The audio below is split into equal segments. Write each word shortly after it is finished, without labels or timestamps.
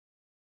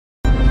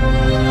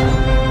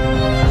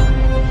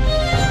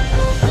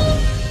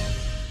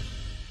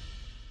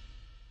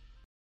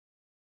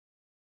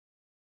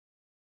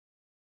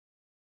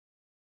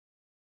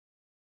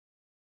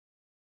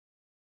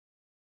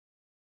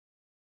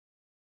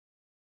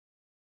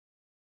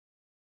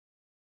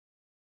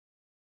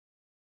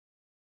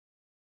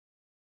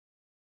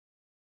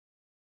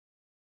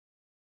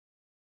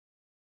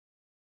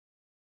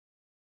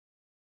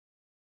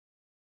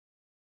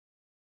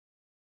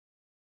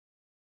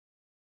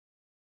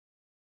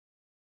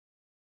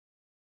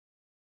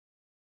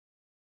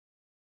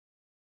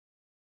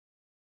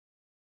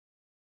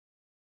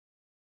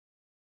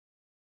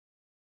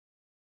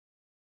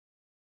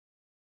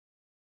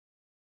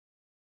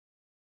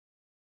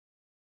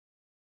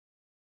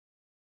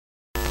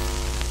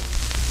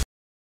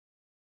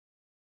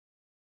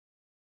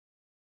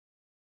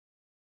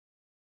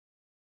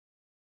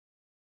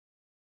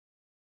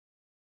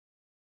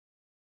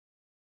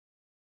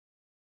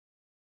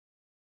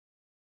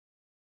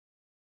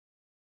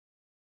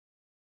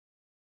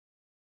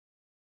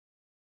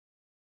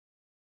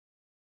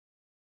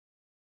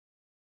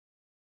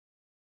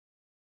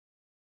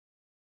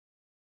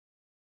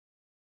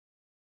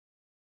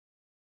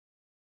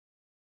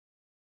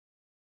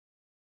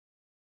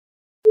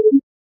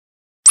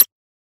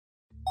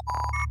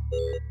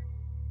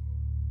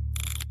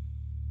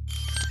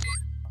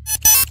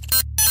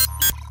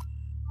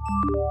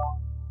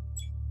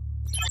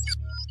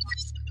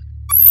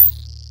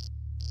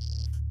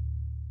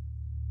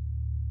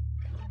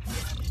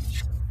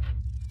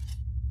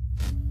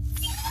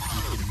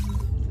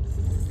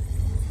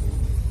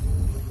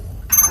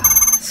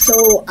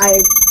So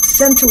I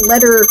sent a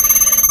letter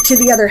to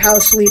the other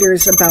house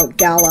leaders about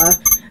Gala.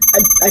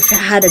 I've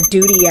had a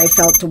duty, I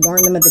felt, to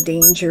warn them of the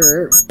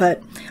danger,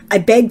 but I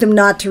begged them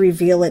not to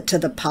reveal it to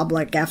the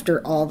public after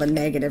all the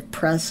negative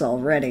press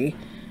already.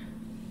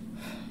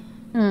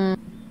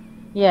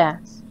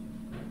 Yes,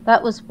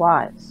 that was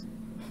wise.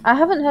 I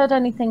haven't heard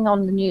anything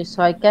on the news,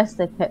 so I guess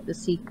they kept the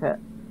secret.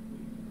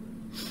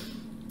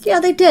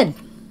 Yeah, they did.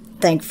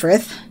 Thank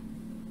Frith.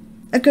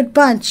 A good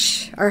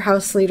bunch, our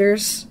house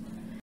leaders.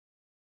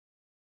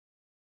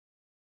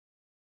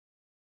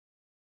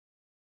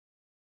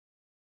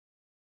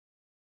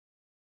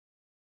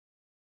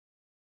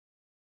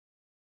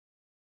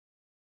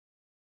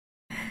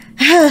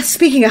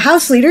 Speaking of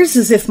house leaders,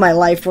 as if my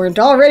life weren't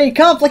already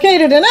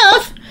complicated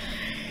enough,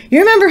 you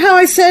remember how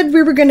I said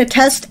we were going to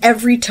test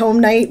every Tome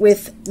Knight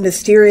with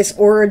mysterious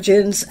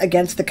origins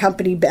against the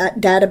company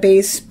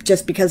database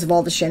just because of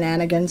all the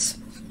shenanigans?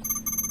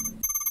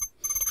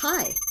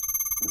 Hi.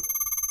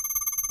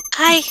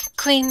 Hi,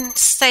 Queen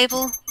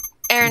Sable,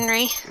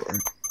 Erinry.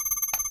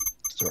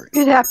 Sorry.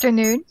 Good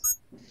afternoon.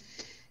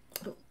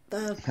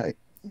 Hi.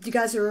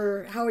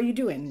 How are you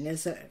doing?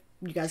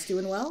 You guys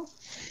doing well?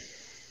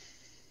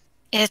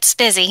 It's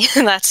busy,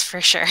 that's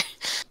for sure.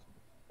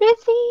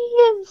 Busy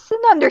is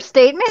an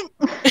understatement.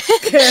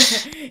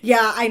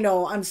 Yeah, I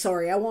know. I'm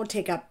sorry. I won't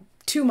take up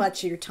too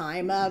much of your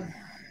time.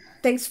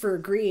 Thanks for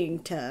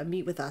agreeing to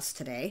meet with us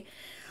today.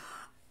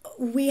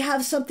 We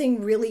have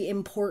something really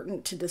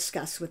important to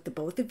discuss with the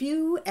both of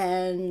you,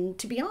 and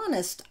to be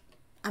honest,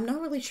 I'm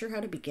not really sure how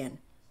to begin.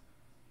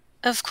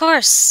 Of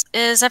course.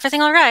 Is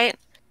everything all right?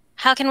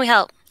 How can we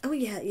help? Oh,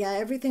 yeah,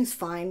 everything's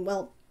fine.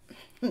 Well,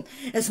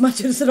 as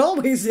much as it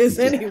always is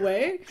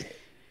anyway.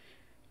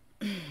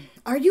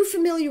 Are you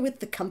familiar with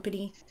the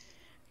company?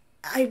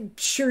 I'm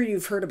sure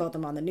you've heard about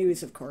them on the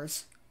news, of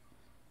course.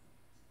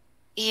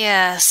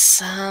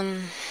 Yes,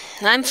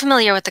 I'm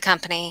familiar with the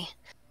company.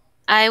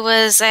 I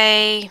was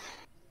a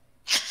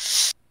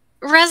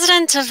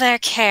resident of their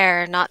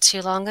care not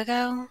too long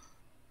ago.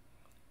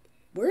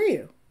 Were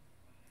you?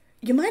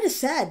 You might have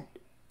said.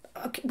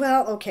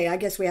 Okay, I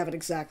guess we haven't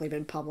exactly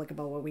been public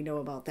about what we know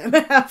about them,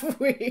 have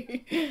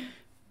we?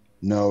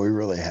 No, we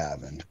really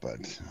haven't,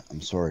 but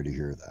I'm sorry to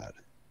hear that.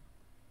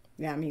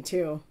 Yeah, me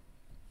too.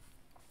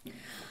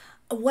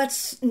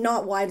 What's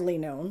not widely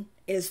known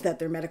is that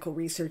their medical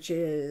research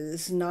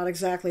is not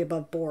exactly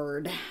above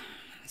board.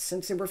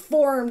 Since they were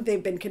formed,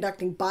 they've been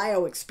conducting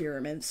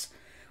bio-experiments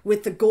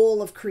with the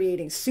goal of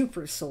creating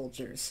super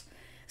soldiers.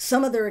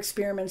 Some of their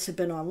experiments have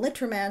been on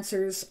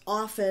litromancers,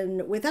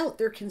 often without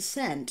their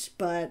consent,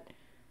 but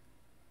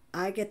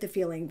I get the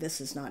feeling this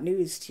is not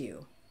news to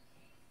you.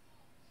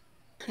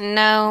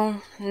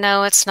 No,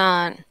 it's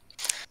not.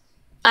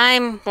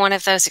 I'm one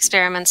of those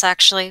experiments,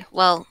 actually.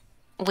 Well,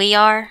 we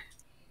are.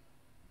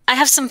 I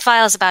have some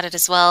files about it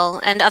as well,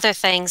 and other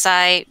things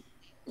I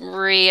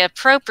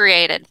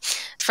reappropriated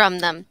from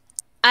them.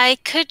 I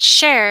could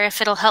share if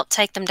it'll help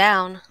take them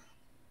down.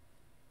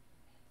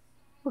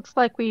 Looks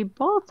like we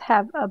both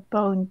have a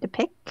bone to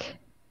pick.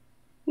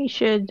 We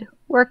should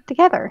work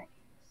together.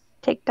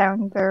 Take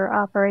down their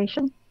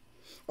operation.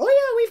 Oh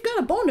yeah, we've got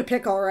a bone to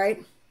pick, all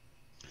right.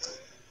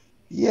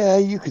 Yeah,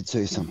 you could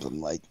say something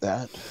like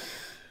that.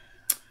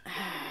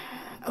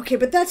 Okay,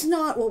 but that's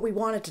not what we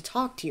wanted to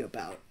talk to you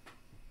about.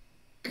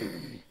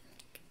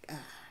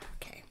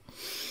 Okay.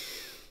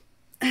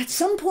 At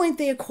some point,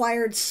 they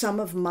acquired some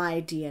of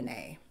my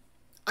DNA.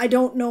 I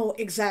don't know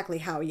exactly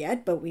how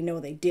yet, but we know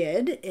they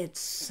did.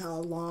 It's a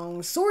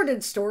long,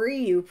 sordid story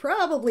you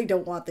probably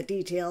don't want the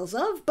details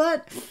of,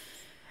 but...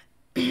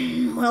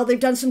 well, they've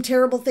done some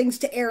terrible things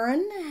to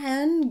Aaron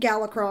and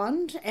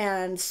Galacrond,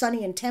 and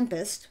Sunny and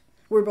Tempest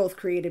were both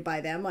created by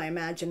them, I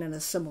imagine, in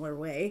a similar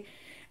way.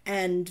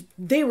 And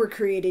they were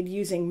created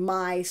using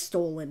my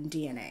stolen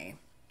DNA.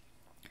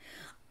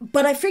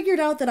 But I figured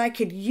out that I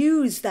could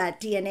use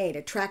that DNA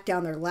to track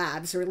down their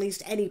labs, or at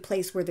least any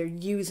place where they're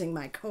using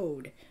my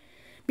code.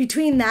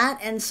 Between that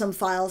and some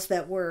files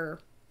that were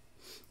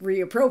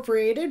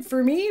reappropriated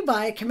for me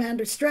by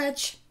Commander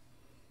Stretch,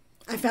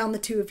 I found the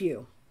two of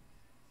you.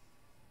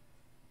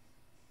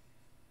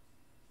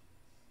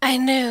 I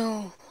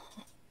knew.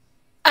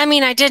 I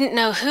mean, I didn't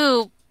know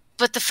who,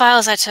 but the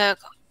files I took,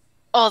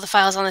 all the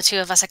files on the two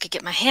of us I could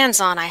get my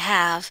hands on, I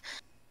have.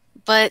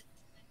 But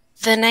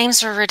the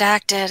names were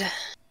redacted.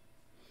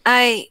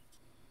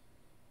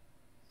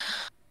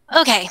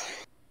 Okay.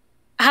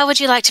 How would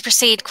you like to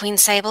proceed, Queen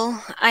Sable?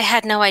 I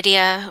had no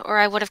idea, or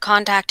I would have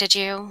contacted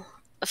you.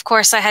 Of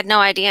course, I had no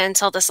idea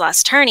until this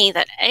last tourney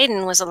that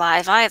Aiden was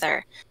alive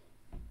either.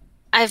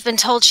 I've been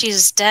told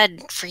she's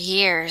dead for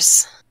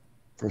years.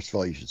 First of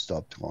all, you should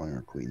stop calling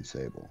her Queen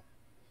Sable.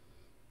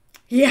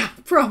 Yeah,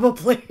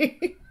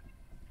 probably.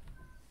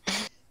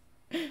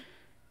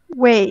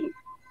 Wait,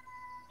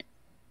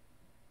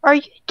 are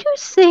you two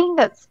saying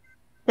that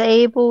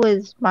Sable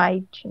is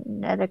my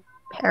genetic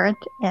parent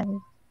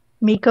and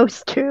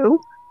Miko's too?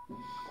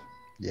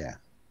 Yeah.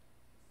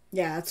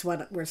 Yeah, that's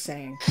what we're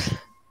saying.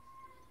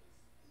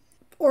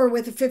 Or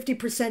with a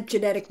 50%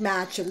 genetic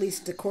match, at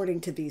least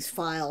according to these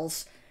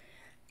files,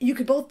 you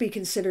could both be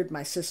considered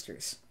my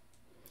sisters.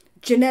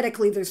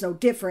 Genetically, there's no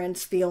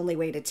difference. The only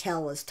way to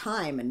tell is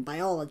time and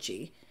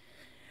biology.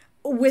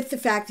 With the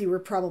fact that you were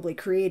probably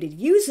created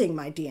using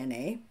my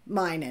DNA,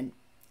 mine and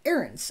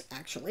Aaron's,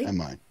 actually, And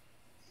mine.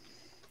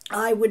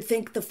 I would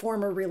think the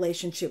former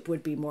relationship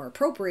would be more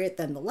appropriate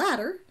than the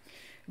latter,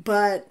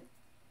 but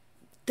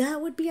that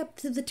would be up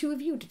to the two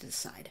of you to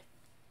decide.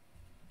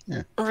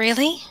 Yeah.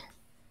 Really?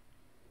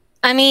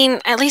 I mean,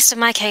 at least in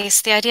my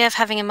case, the idea of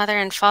having a mother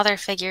and father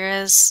figure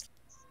is,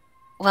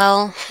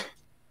 well,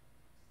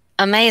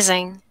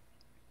 amazing.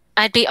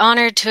 I'd be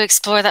honored to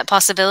explore that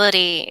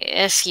possibility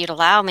if you'd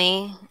allow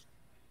me.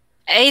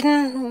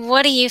 Aiden,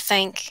 what do you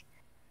think?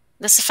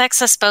 This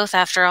affects us both,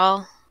 after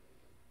all.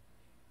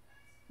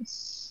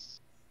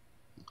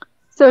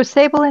 So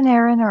Sable and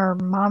Aaron are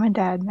mom and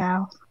dad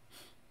now.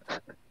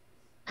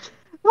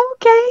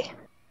 Okay,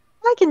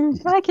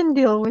 I can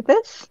deal with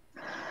this.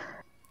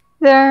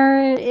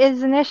 There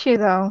is an issue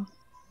though.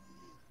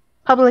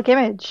 Public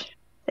image.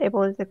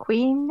 Sable is a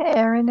queen,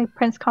 Aaron a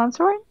prince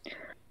consort.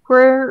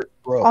 We're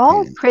Royal all pain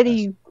in the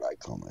pretty. ass, what I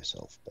call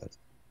myself, but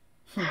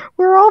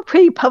We're all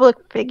pretty public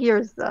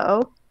figures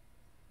though.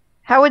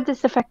 How would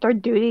this affect our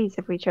duties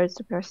if we chose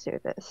to pursue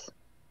this?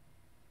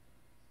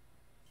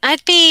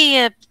 I'd be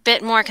a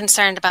bit more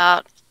concerned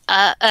about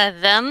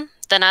them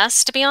than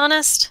us, to be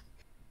honest.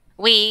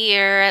 We,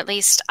 or at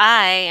least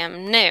I,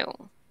 am new.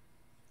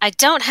 I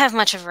don't have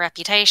much of a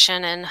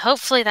reputation, and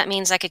hopefully that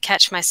means I could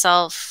catch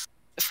myself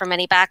from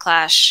any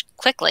backlash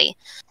quickly.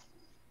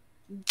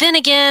 Then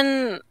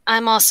again,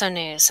 I'm also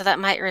new, so that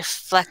might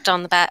reflect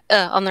on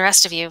the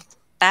rest of you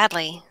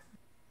badly.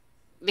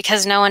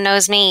 Because no one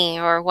knows me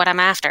or what I'm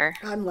after.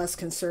 I'm less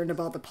concerned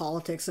about the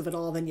politics of it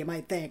all than you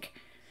might think.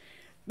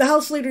 The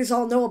house leaders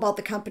all know about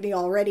the company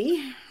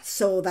already,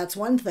 so that's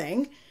one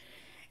thing.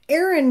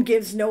 Aaron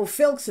gives no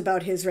filks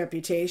about his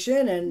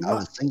reputation, and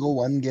not a single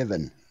one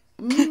given.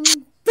 mine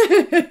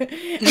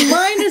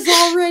is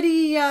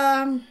already,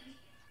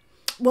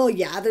 well,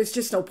 yeah, there's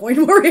just no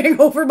point worrying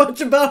over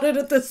much about it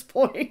at this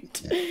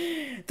point.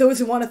 Yeah. Those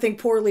who want to think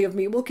poorly of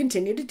me will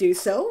continue to do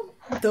so.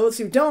 Those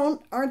who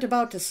don't aren't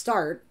about to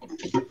start.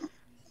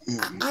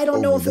 I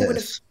don't know if it would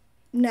have...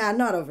 Nah,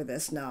 not over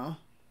this, no.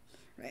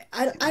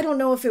 I don't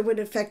know if it would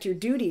affect your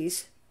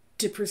duties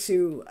to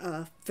pursue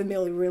a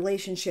familiar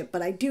relationship,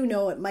 but I do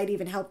know it might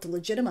even help to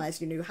legitimize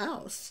your new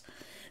house.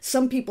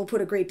 Some people put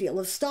a great deal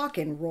of stock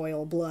in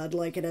royal blood,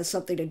 like it has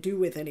something to do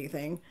with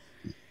anything.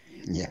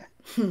 Yeah.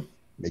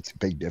 Makes a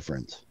big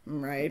difference.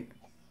 Right.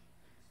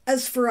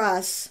 As for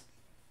us,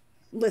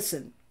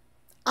 listen,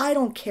 I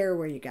don't care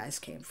where you guys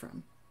came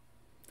from.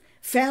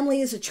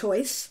 Family is a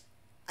choice.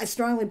 I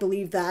strongly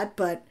believe that,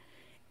 but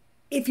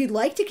if you'd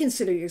like to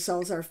consider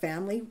yourselves our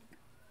family,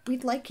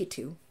 we'd like you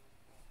to.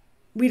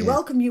 We'd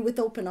welcome you with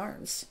open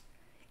arms.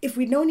 If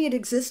we'd known you'd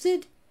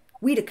existed,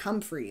 we'd have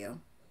come for you.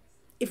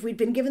 If we'd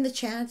been given the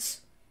chance,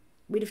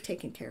 we'd have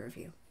taken care of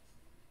you.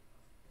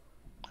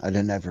 I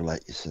didn't ever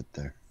let you sit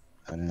there.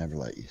 I didn't ever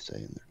let you stay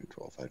in their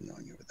control if I'd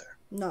known you were there.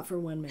 Not for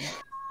 1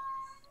 minute.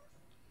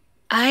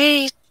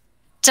 I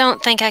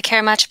don't think I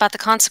care much about the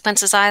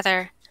consequences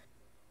either.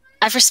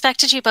 I've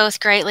respected you both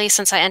greatly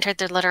since I entered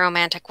the little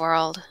romantic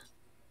world.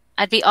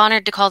 I'd be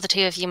honored to call the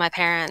two of you my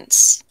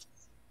parents.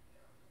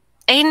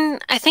 Aiden,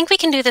 I think we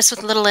can do this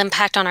with little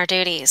impact on our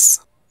duties.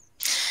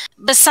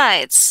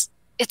 Besides,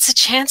 it's a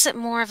chance at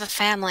more of a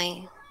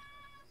family.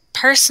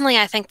 Personally,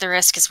 I think the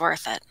risk is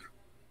worth it.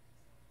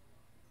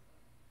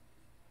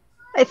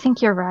 I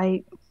think you're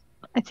right.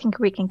 I think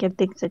we can give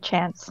things a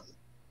chance.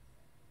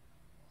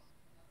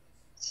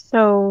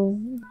 So,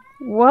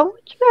 what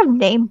would you have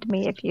named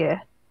me if you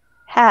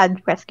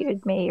had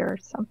rescued me or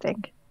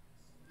something?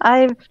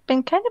 I've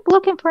been kind of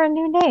looking for a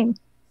new name.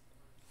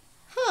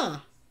 Huh.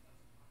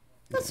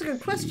 That's a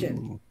good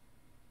question.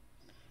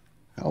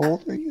 How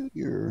old are you?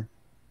 You're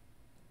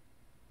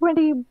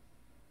 21?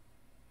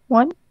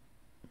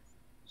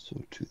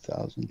 So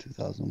 2000,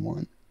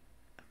 2001.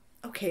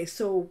 Okay,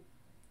 so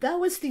that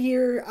was the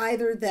year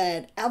either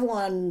that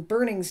Avalon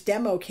Burning's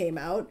demo came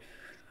out,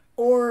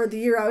 or the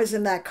year I was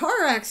in that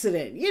car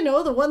accident. You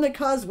know, the one that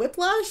caused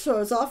whiplash, so I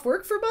was off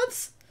work for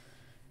months.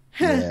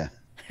 Yeah.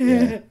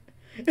 Yeah.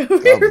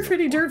 We were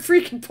pretty dirt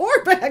freaking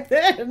poor back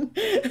then.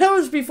 That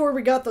was before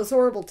we got those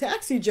horrible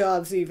taxi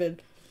jobs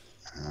even.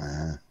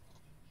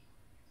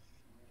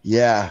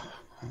 Yeah.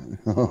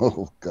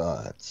 Oh,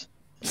 God.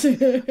 See,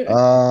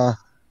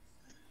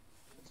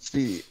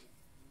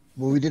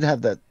 well, we did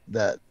have that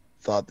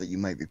thought that you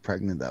might be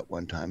pregnant that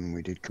one time, and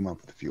we did come up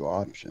with a few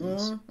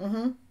options.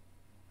 Mm-hmm.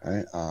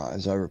 Right?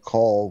 As I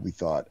recall, we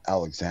thought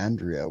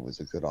Alexandria was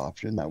a good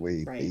option. That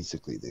way, Right.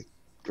 basically, the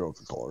girl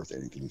could call her with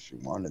anything she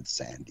wanted.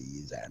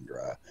 Sandy,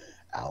 Xandra,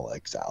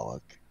 Alex,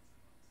 Alec,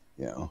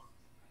 you know.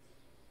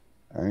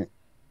 All right.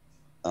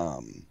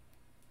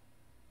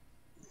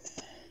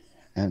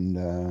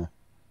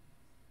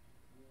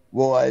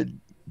 Well, I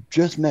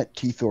just met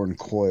Teethorn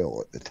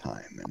Coil at the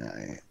time, and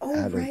I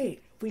had right.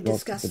 We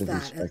developed a discussed bit of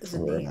that respect as a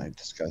for her, and name. I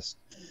discussed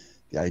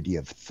the idea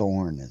of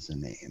Thorn as a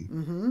name.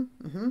 Mm-hmm.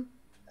 Mm-hmm.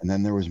 And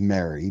then there was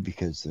Mary,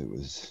 because it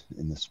was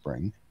in the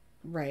spring.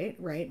 Right.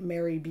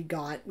 Mary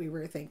begot, we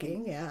were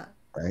thinking, yeah.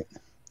 Right.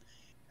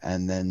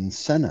 And then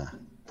Senna.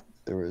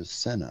 There was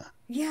Senna.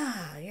 Yeah,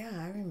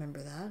 I remember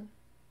that.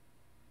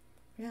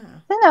 Yeah.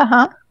 Cinna,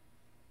 huh?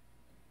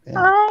 Yeah,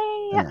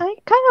 I Senna.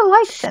 kind of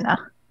like Cinna.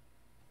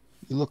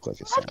 You look like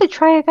a I'll Senna. have to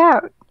try it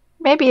out.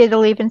 Maybe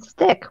it'll even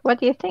stick. What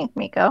do you think,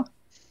 Miko?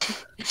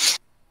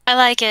 I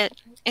like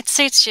it. It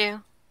suits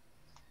you.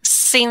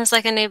 Seems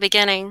like a new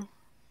beginning.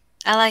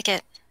 I like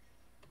it.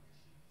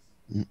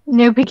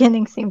 New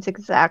beginning seems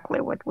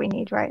exactly what we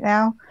need right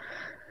now.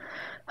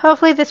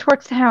 Hopefully this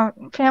works out.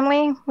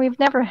 Family, we've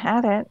never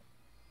had it.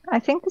 I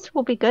think this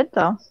will be good,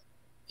 though.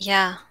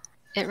 Yeah,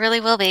 it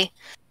really will be.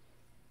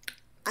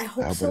 I I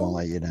hope hope I so. don't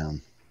let you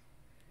down.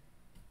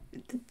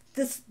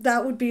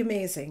 That would be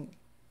amazing.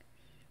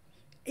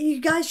 You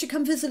guys should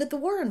come visit at the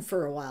Warren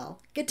for a while.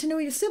 Get to know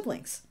your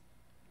siblings.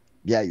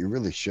 Yeah, you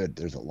really should.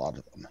 There's a lot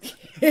of them.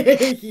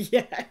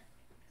 Yeah.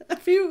 A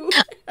few.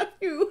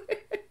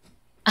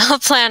 I'll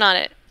plan on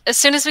it. As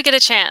soon as we get a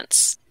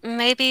chance.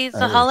 Maybe the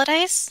Alright.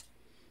 holidays?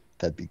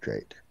 That'd be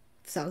great.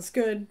 Sounds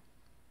good.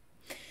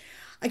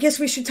 I guess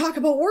we should talk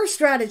about war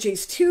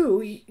strategies,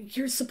 too.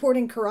 You're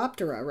supporting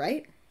Chiroptera,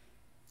 right?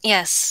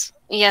 Yes.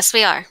 Yes,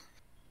 we are.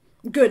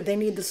 Good, they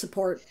need the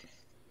support.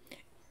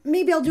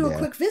 Maybe I'll do a Yeah.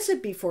 quick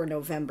visit before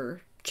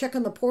November. Check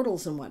on the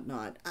portals and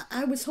whatnot.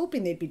 I was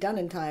hoping they'd be done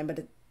in time, but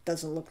it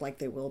doesn't look like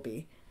they will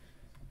be.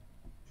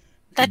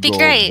 That'd be Go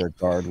great. over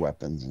their guard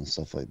weapons and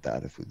stuff like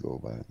that if we go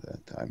by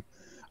that time.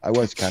 I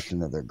was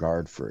captain of their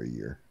guard for a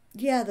year.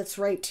 Yeah, that's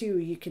right, too.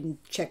 You can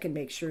check and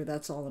make sure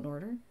that's all in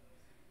order.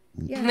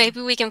 Yeah.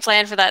 Maybe we can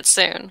plan for that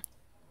soon.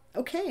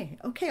 Okay.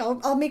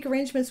 I'll make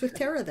arrangements with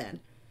Tara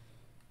then.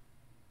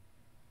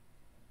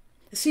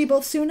 See you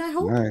both soon, I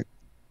hope? All right.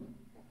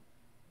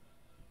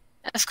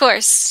 Of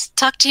course.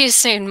 Talk to you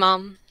soon,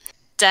 Mom.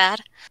 Dad.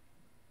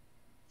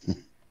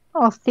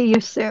 I'll see you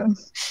soon.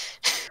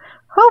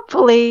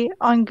 Hopefully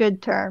on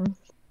good terms.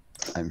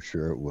 I'm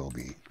sure it will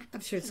be. I'm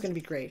sure it's going to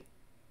be great.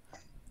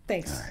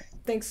 Thanks. All right.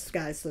 Thanks,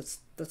 guys.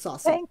 That's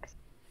awesome.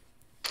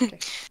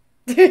 Thanks.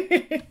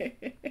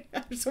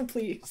 I'm so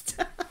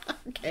pleased.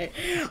 Okay.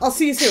 I'll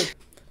see you soon.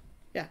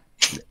 Yeah.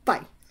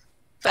 Bye.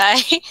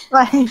 Bye.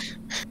 Bye.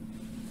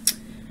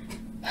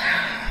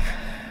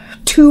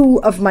 Two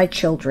of my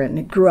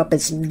children grew up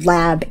as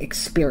lab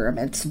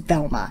experiments,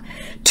 Velma.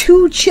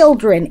 2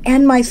 children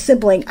and my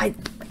sibling. I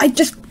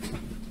just...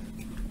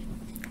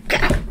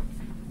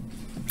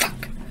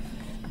 Fuck.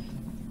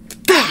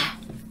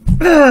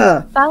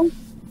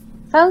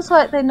 Sounds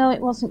like they know it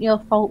wasn't your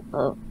fault,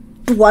 though.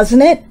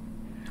 Wasn't it?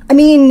 I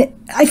mean,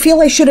 I feel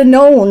I should have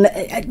known.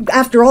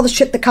 After all the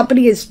shit the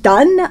company has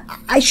done,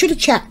 I should have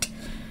checked.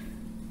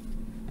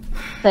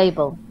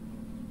 Sable,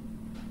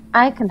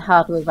 I can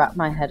hardly wrap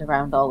my head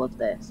around all of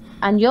this,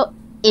 and you're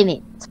in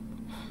it.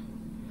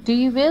 Do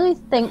you really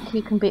think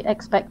you can be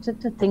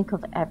expected to think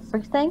of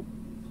everything?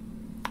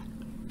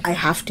 I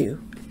have to.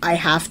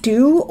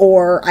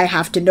 Or I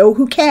have to know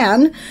who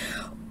can,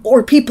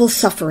 or people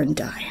suffer and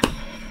die.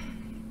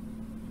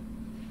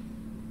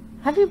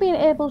 Have you been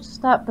able to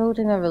start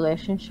building a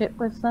relationship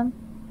with them?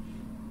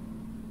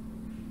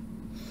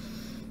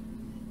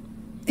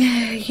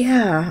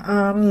 Yeah,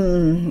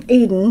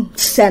 Aiden,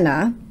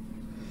 Senna,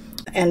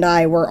 and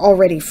I were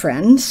already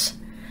friends,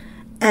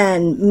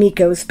 and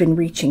Miko's been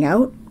reaching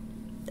out.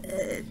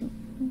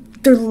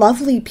 They're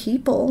lovely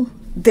people.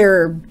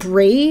 They're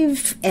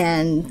brave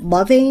and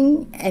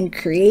loving and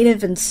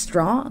creative and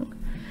strong.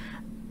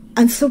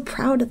 I'm so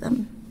proud of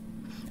them.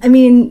 I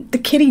mean, the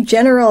Kitty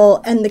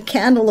General and the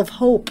Candle of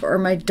Hope are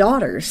my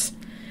daughters.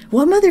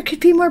 What mother could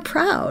be more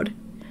proud?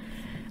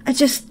 I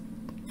just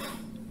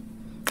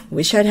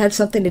wish I'd had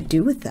something to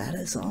do with that,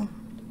 is all.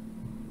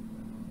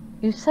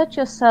 You said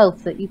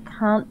yourself that you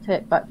can't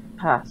take back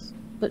the past,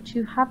 but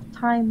you have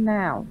time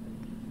now.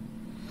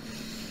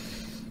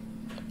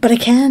 But I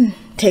can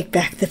take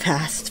back the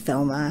past,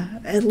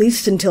 Velma. At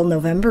least until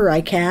November,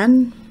 I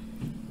can.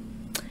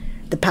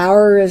 The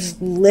power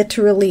is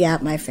literally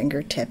at my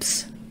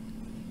fingertips.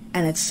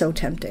 And it's so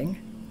tempting.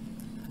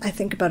 I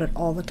think about it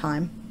all the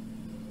time.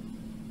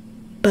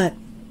 But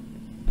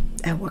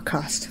at what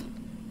cost?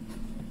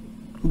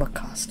 What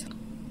cost?